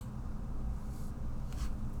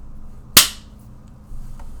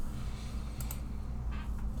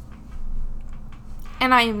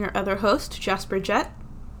And I am your other host, Jasper Jett.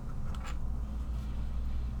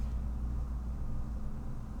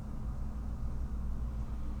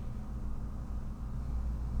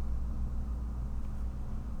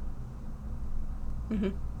 Mm-hmm.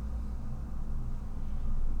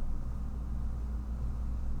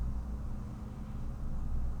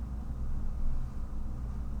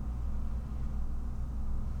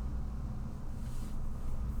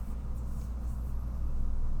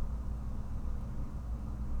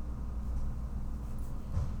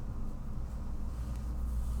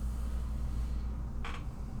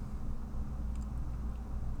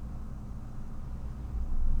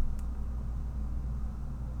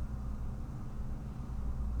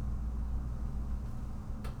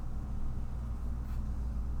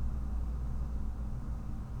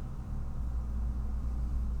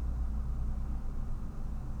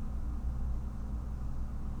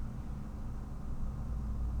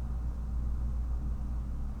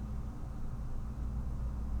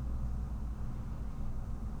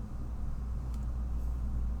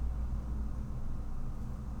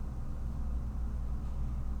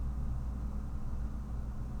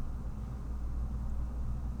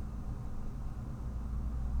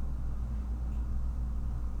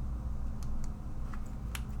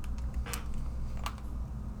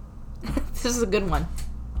 This is a good one.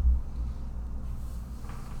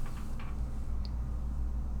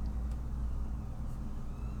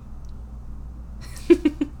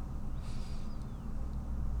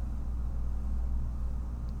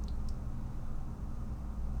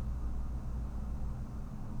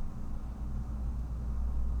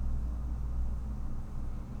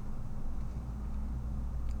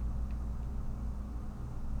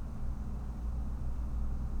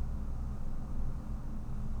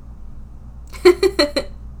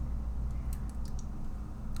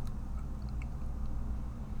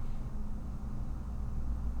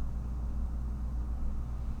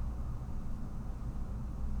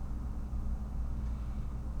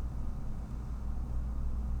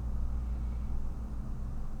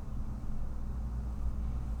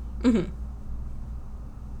 Mm-hmm.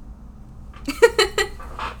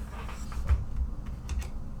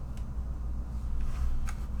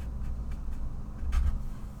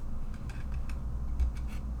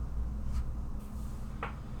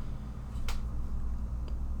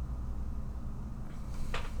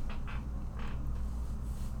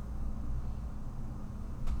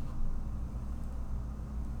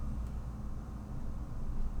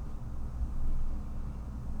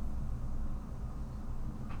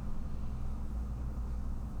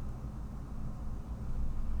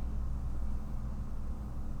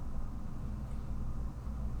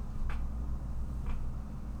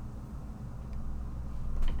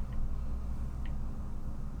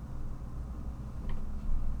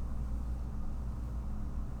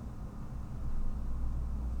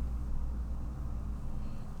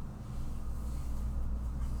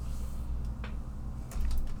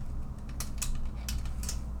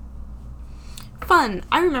 Fun.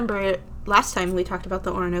 I remember it last time we talked about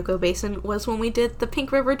the Orinoco Basin was when we did the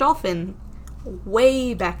Pink River Dolphin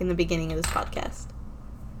way back in the beginning of this podcast.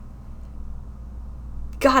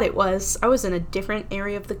 God, it was. I was in a different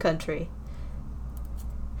area of the country.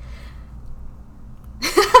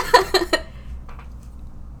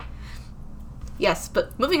 Yes,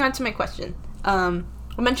 but moving on to my question. I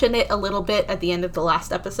mentioned it a little bit at the end of the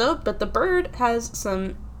last episode, but the bird has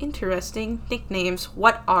some interesting nicknames.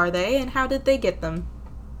 What are they, and how did they get them?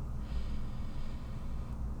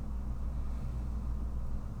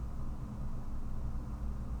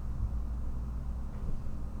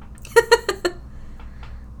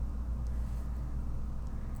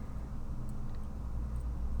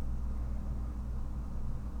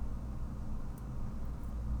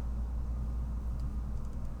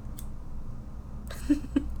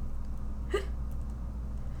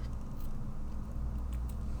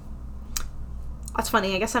 That's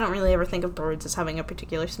funny. I guess I don't really ever think of birds as having a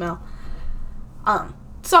particular smell.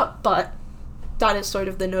 But that is sort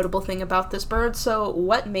of the notable thing about this bird. So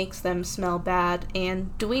what makes them smell bad,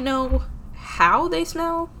 and do we know how they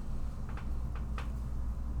smell?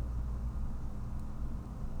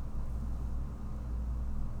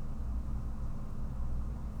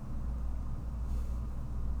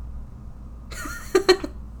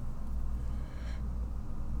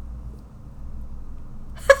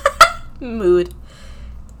 Mood.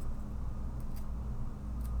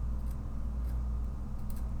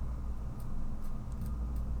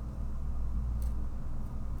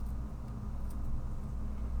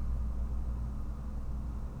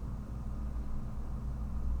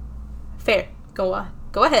 Fair. Go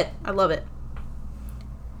ahead. I love it.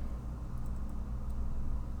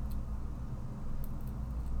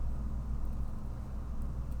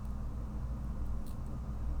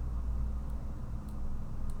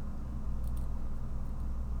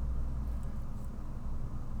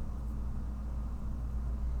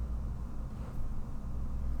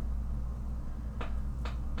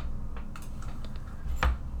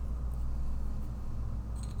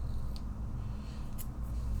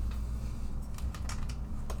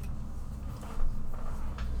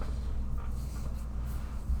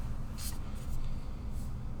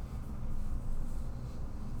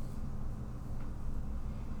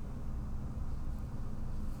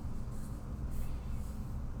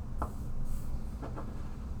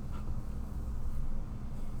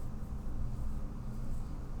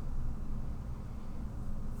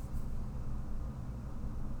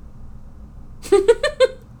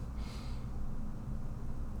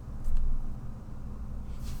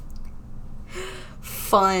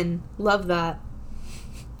 Fun. Love that.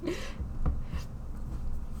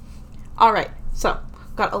 Alright, so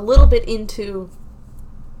got a little bit into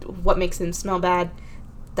what makes them smell bad.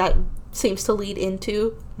 That seems to lead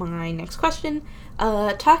into my next question.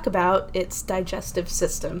 Talk about its digestive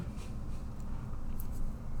system.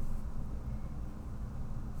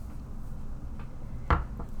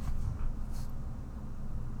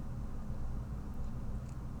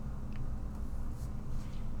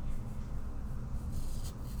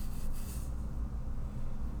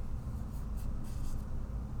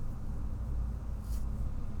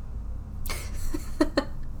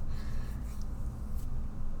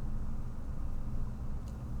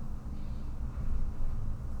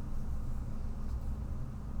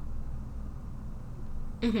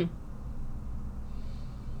 Mm-hmm.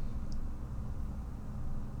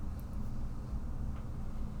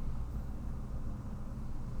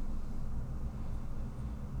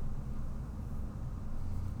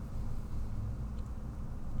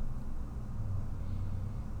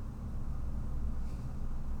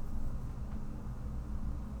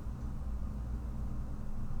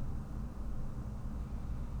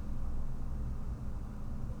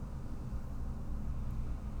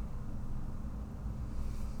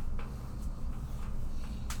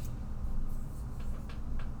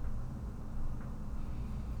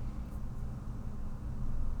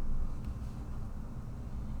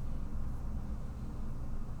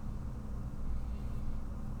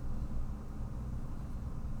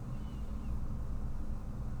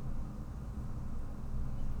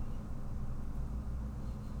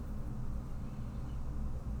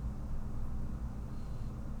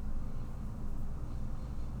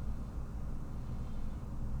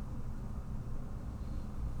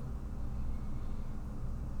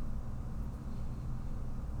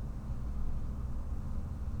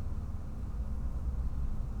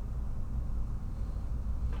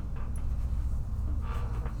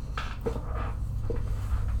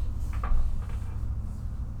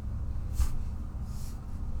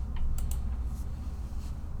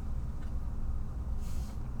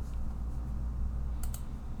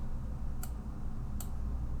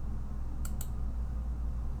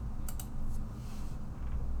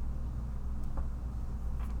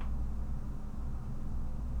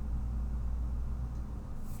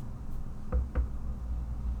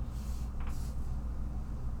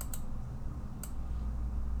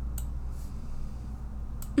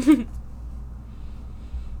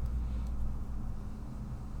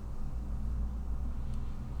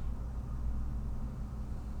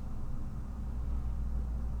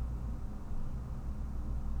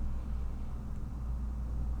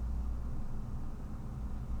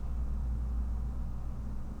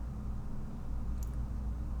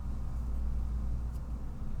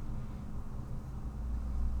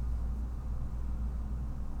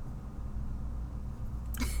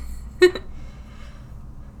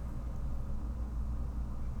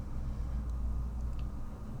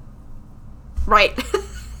 Right.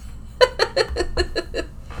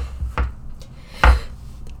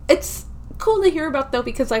 It's cool to hear about, though,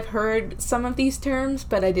 because I've heard some of these terms,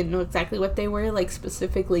 but I didn't know exactly what they were, like,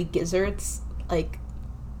 specifically gizzards. Like,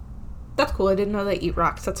 that's cool. I didn't know they eat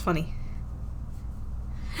rocks. That's funny.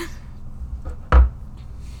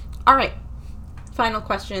 Alright. Final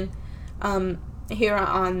question. Here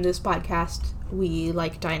on this podcast, we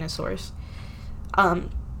like dinosaurs.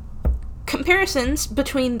 Comparisons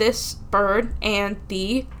between this bird and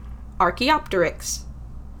the Archaeopteryx.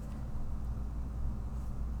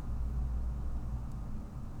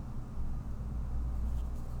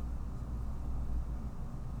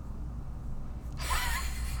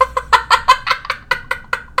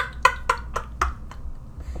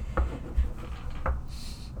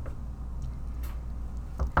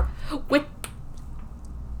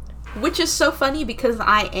 Which is so funny because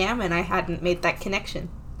I am, and I hadn't made that connection.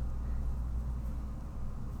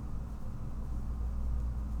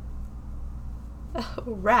 Oh,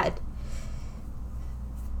 rad.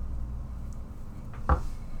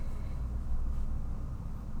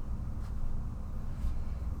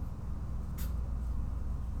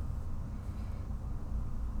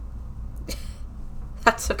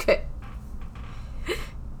 That's okay.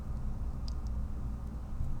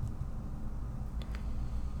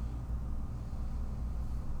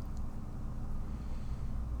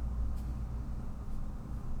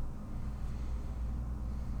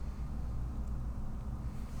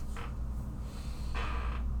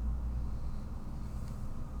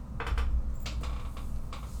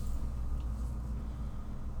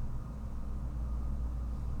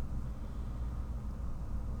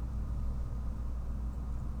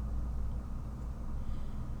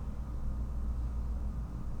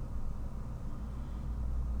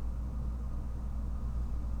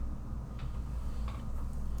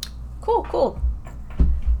 Cool.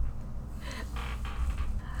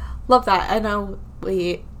 Love that. I know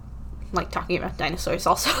we like talking about dinosaurs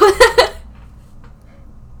also.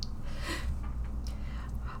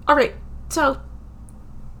 Alright, so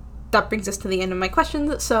that brings us to the end of my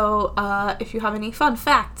questions. So, if you have any fun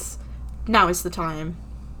facts, now is the time.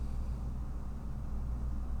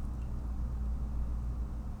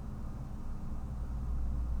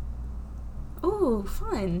 Ooh,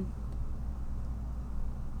 fun.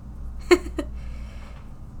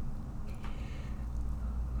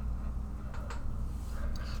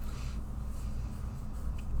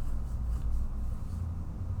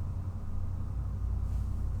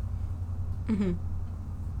 Mm-hmm.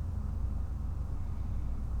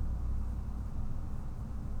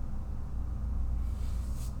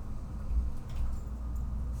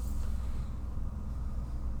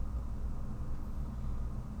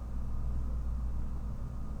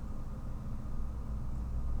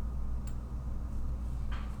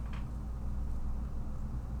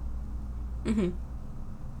 Mm-hmm.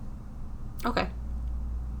 Okay.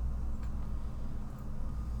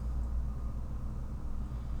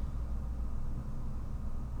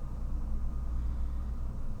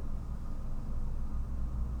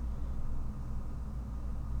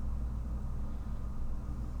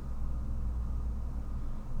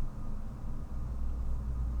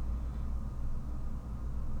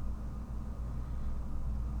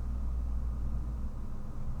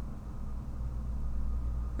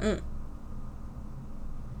 Mm.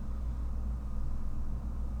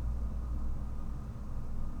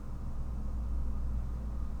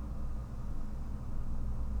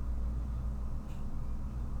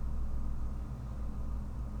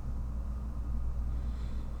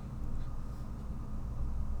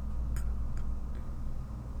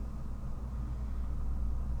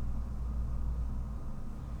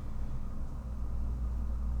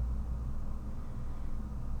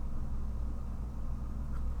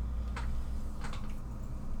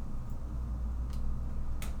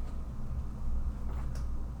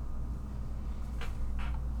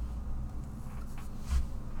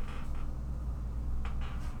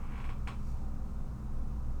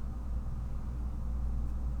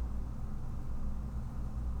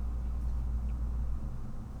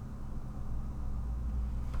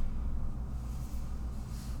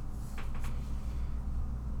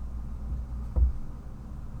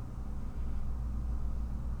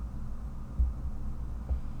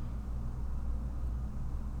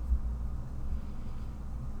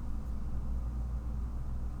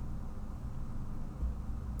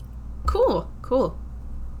 Cool.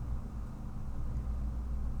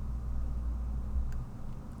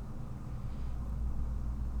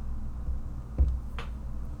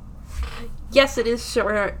 Yes, it is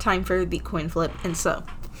sure time for the coin flip, and so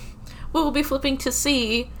we will be flipping to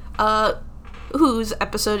see whose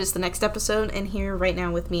episode is the next episode. And here right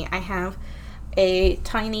now with me I have a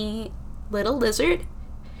tiny little lizard.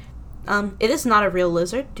 It is not a real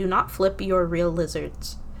lizard. Do not flip your real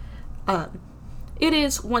lizards. It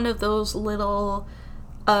is one of those little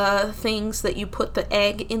things that you put the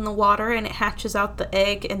egg in the water and it hatches out the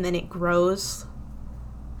egg and then it grows.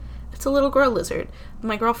 It's a little grow lizard.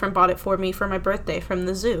 My girlfriend bought it for me for my birthday from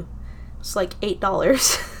the zoo. It's like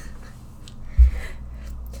 $8.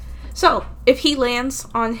 So, if he lands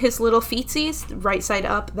on his little feetsies, right side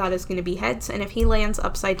up, that is going to be heads. And if he lands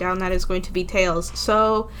upside down, that is going to be tails.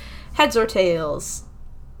 So, heads or tails?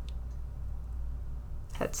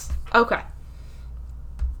 Heads. Okay.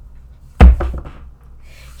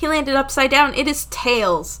 He landed upside down. It is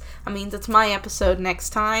tails. That means it's my episode next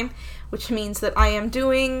time, which means that I am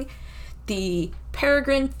doing the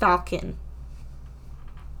peregrine falcon.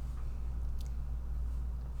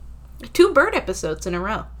 2 bird episodes in a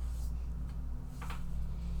row.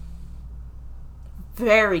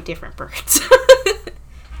 Very different birds.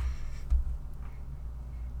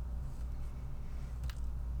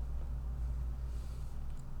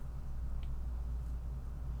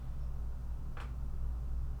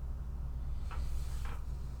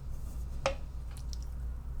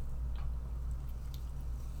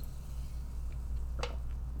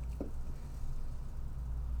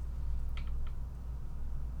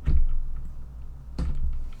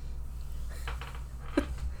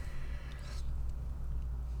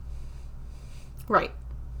 Right.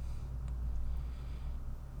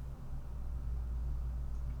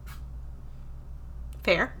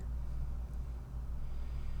 Fair.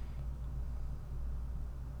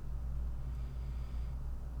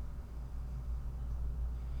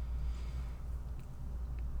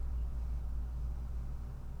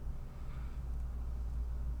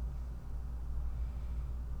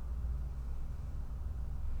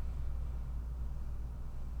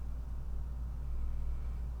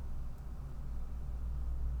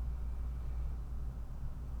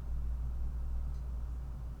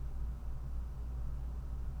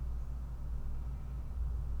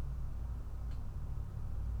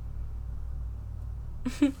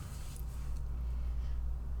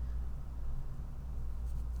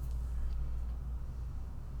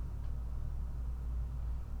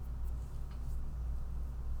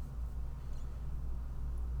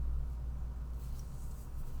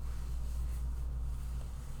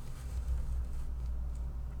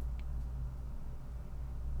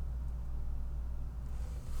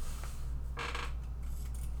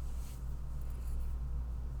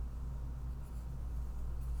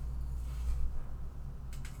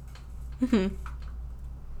 Mhm.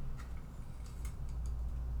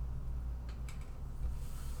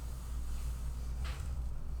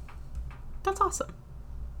 That's awesome.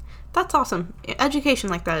 That's awesome. Education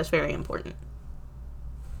like that is very important.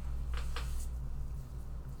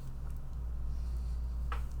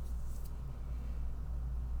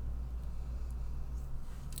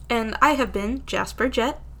 And I have been Jasper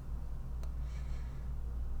Jet.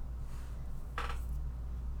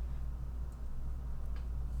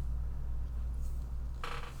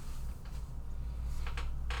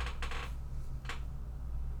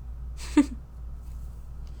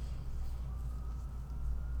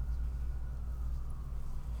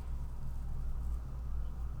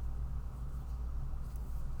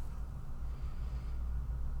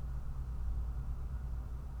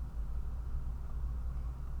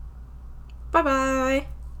 Bye bye.